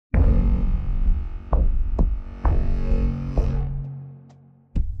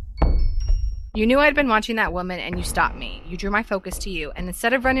You knew I'd been watching that woman and you stopped me. You drew my focus to you, and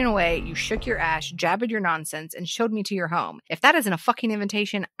instead of running away, you shook your ash, jabbered your nonsense, and showed me to your home. If that isn't a fucking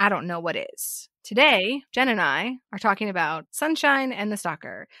invitation, I don't know what is. Today, Jenn and I are talking about Sunshine and the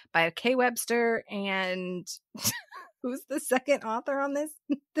Stalker by K. Webster and... Who's the second author on this?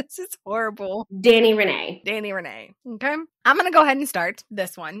 This is horrible. Dani René. Dani René. Okay. I'm going to go ahead and start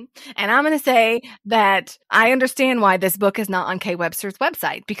this one. And I'm going to say that I understand why this book is not on K. Webster's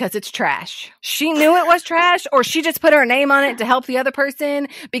website, because it's trash. She knew it was trash, or she just put her name on it to help the other person,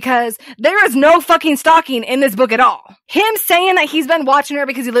 because there is no fucking stalking in this book at all. Him saying that he's been watching her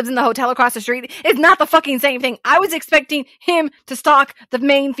because he lives in the hotel across the street is not the fucking same thing. I was expecting him to stalk the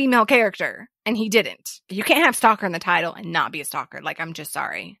main female character. And he didn't. You can't have stalker in the title and not be a stalker. Like, I'm just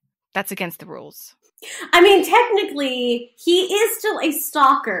sorry. That's against the rules. I mean, technically, he is still a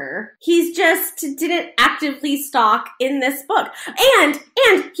stalker. He's just didn't actively stalk in this book. And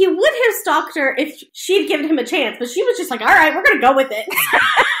he would have stalked her if she'd given him a chance. But she was just like, all right, we're going to go with it.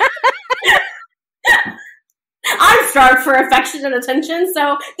 I'm starved for affection and attention,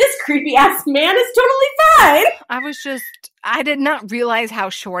 so this creepy-ass man is totally fine. I did not realize how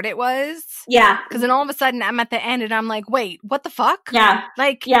short it was. Yeah. Because then all of a sudden, I'm at the end and I'm like, wait, what the fuck? Yeah.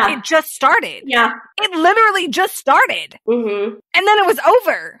 Like, it just started. Yeah. It literally just started. Mm-hmm. And then it was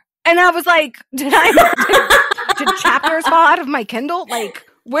over. And I was like, did chapters fall out of my Kindle? Like,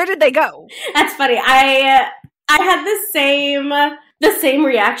 where did they go? That's funny. I had the same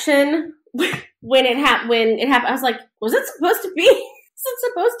reaction when it happened. I was like, was it supposed to be? Is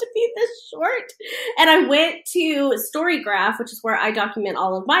it supposed to be this short? And I went to Storygraph, which is where I document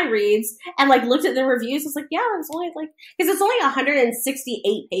all of my reads, and like looked at the reviews. I was like, yeah, it's only because it's only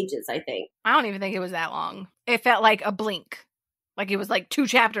 168 pages, I think. I don't even think it was that long. It felt like a blink. Like it was like 2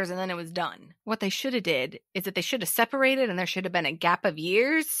 chapters and then it was done. What they should have did is that they should have separated and there should have been a gap of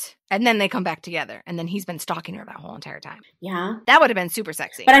years and then they come back together. And then he's been stalking her that whole entire time. Yeah. That would have been super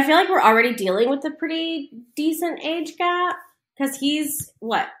sexy. But I feel like we're already dealing with a pretty decent age gap because he's,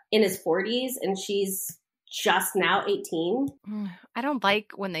 in his 40s and she's just now 18. I don't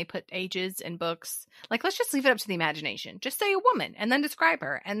like when they put ages in books. Like, let's just leave it up to the imagination. Just say a woman and then describe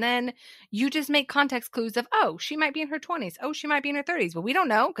her. And then you just make context clues of, oh, she might be in her 20s. Oh, she might be in her 30s. But we don't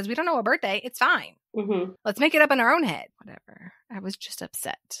know because we don't know her birthday. It's fine. Mm-hmm. Let's make it up in our own head. Whatever. I was just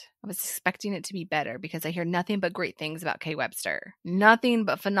upset. I was expecting it to be better because I hear nothing but great things about K. Webster. Nothing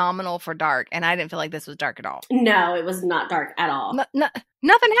but phenomenal for dark. And I didn't feel like this was dark at all. No, it was not dark at all.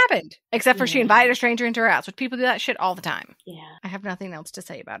 Nothing happened except for she invited a stranger into her house, which people do that shit all the time. Yeah. I have nothing else to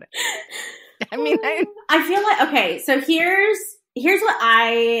say about it. I mean, I feel like, okay, so here's what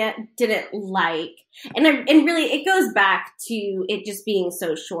I didn't like. And really, it goes back to it just being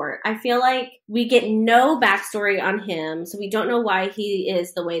so short. I feel like we get no backstory on him, so we don't know why he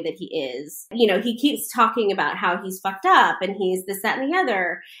is the way that he is. You know, he keeps talking about how he's fucked up and he's this, that, and the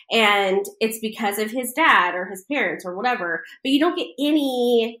other. And it's because of his dad or his parents or whatever. But you don't get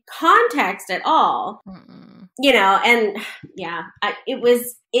any context at all. Mm-mm. You know, and yeah,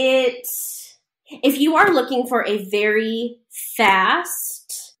 if you are looking for a very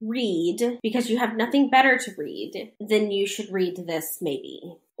fast read because you have nothing better to read, then you should read this maybe.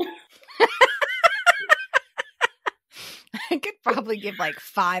 I could probably give like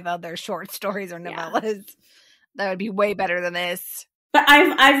 5 other short stories or novellas. Yeah. That would be way better than this. But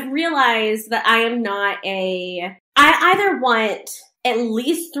I've realized that I am not I either want at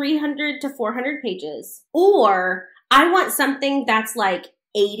least 300 to 400 pages or I want something that's like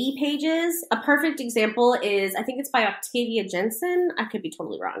 80 pages. A perfect example is, I think it's by Octavia Jensen. I could be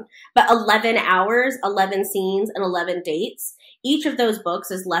totally wrong. But 11 hours, 11 scenes, and 11 dates. Each of those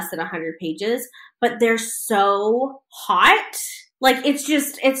books is less than 100 pages, but they're so hot. Like, it's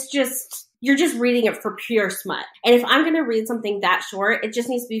just, you're just reading it for pure smut. And if I'm going to read something that short, it just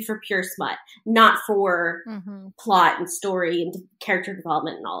needs to be for pure smut, not for plot and story and character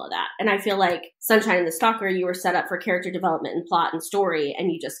development and all of that. And I feel like Sunshine and the Stalker, you were set up for character development and plot and story,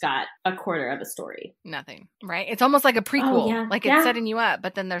 and you just got a quarter of a story. Nothing, right? It's almost like a prequel. Oh, yeah. Like it's setting you up,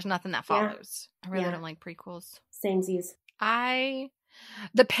 but then there's nothing that follows. Yeah. I really don't like prequels. Samesies.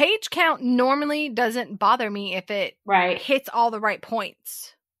 The page count normally doesn't bother me if it hits all the right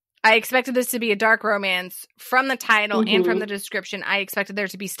points. I expected this to be a dark romance from the title and from the description. I expected there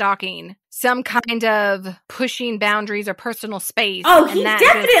to be stalking, some kind of pushing boundaries or personal space. Oh, and that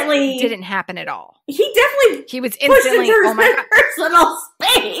definitely didn't happen at all. He was instantly oh my God, personal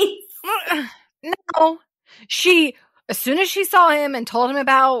space. No, as soon as she saw him and told him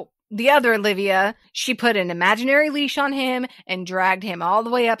about the other Olivia, she put an imaginary leash on him and dragged him all the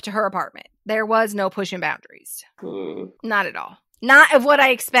way up to her apartment. There was no pushing boundaries. Not at all. Not of what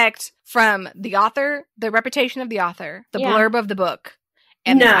I expect from the author, the reputation of the author, the blurb of the book.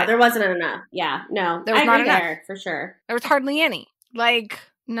 And no, there wasn't enough. Yeah, no. There was not enough. There, for sure. There was hardly any. Like,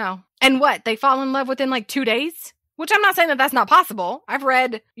 no. And what? They fall in love within like 2 days? Which I'm not saying that that's not possible. I've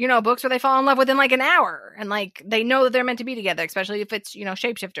read, books where they fall in love within like an hour. And like, they know that they're meant to be together, especially if it's,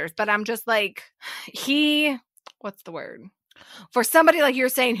 shapeshifters. But I'm just like, what's the word? For somebody like you're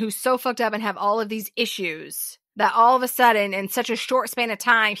saying who's so fucked up and have all of these issues that all of a sudden in such a short span of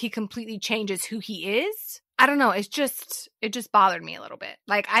time, he completely changes who he is. I don't know. It just bothered me a little bit.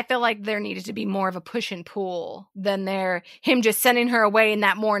 Like, I feel like there needed to be more of a push and pull than him just sending her away in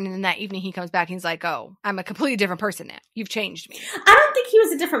that morning and that evening he comes back and he's like, oh, I'm a completely different person now. You've changed me. I don't think he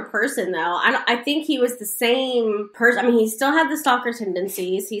was a different person, though. I think he was the same person. I mean, he still had the stalker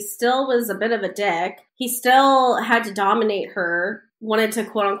tendencies. He still was a bit of a dick. He still had to dominate her, wanted to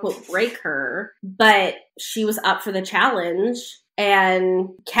quote unquote break her, but she was up for the challenge and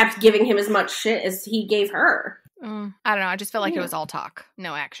kept giving him as much shit as he gave her. I don't know. I just felt like it was all talk,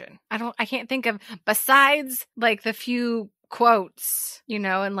 no action. I can't think of, besides like the few quotes,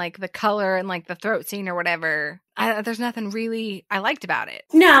 and like the color and like the throat scene or whatever. There's nothing really I liked about it.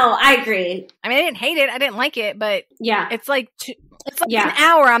 No, I agree. I mean, I didn't hate it. I didn't like it, but yeah, it's like an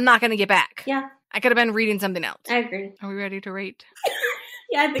hour I'm not going to get back. Yeah. I could have been reading something else. I agree. Are we ready to rate?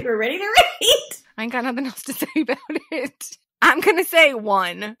 Yeah, I think we're ready to rate. I ain't got nothing else to say about it. I'm going to say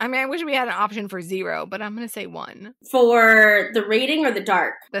 1. I mean, I wish we had an option for 0, but I'm going to say 1. For the rating or the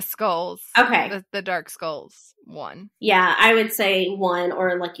dark? The skulls. Okay. The dark skulls. 1. Yeah, I would say 1,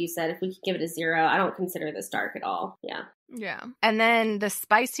 or like you said, if we could give it a 0, I don't consider this dark at all. Yeah. Yeah. And then the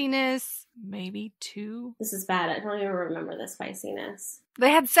spiciness, maybe 2. This is bad. I don't even remember the spiciness.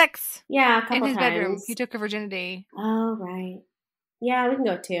 They had sex. Yeah, a couple in his times. bedroom. He took her virginity. Oh, right. Yeah, we can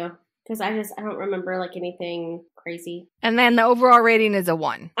go 2. Because I don't remember like anything crazy. And then the overall rating is a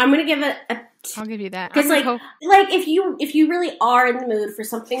 1. I'm gonna give it a. I'll give you that. Because like if you really are in the mood for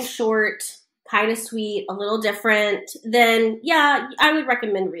something short, kind of sweet, a little different, then yeah, I would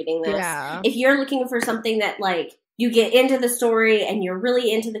recommend reading this. Yeah. If you're looking for something that like you get into the story and you're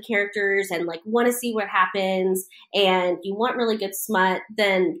really into the characters and like want to see what happens and you want really good smut,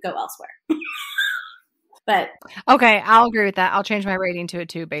 then go elsewhere. But okay, I'll agree with that. I'll change my rating to a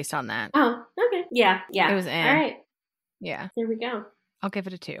 2 based on that. Oh, okay. Yeah. It was all right. Yeah. There we go. I'll give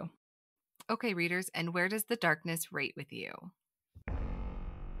it a 2. Okay, readers, and where does the darkness rate with you?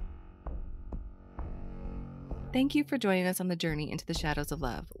 Thank you for joining us on the journey into the shadows of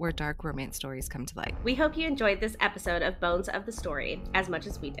love, where dark romance stories come to light. We hope you enjoyed this episode of Bones of the Story as much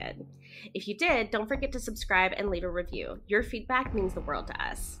as we did. If you did, don't forget to subscribe and leave a review. Your feedback means the world to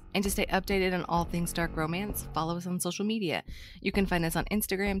us. And to stay updated on all things dark romance, follow us on social media. You can find us on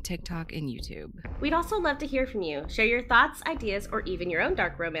Instagram, TikTok, and YouTube. We'd also love to hear from you. Share your thoughts, ideas, or even your own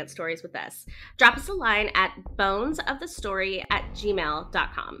dark romance stories with us. Drop us a line at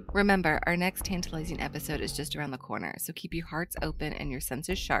bonesofthestory@gmail.com. Remember, our next tantalizing episode is just around the corner, so keep your hearts open and your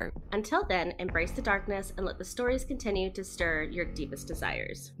senses sharp. Until then, embrace the darkness and let the stories continue to stir your deepest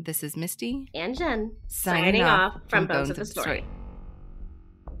desires. This is Misty and Jenn, signing off from Bones of the Story.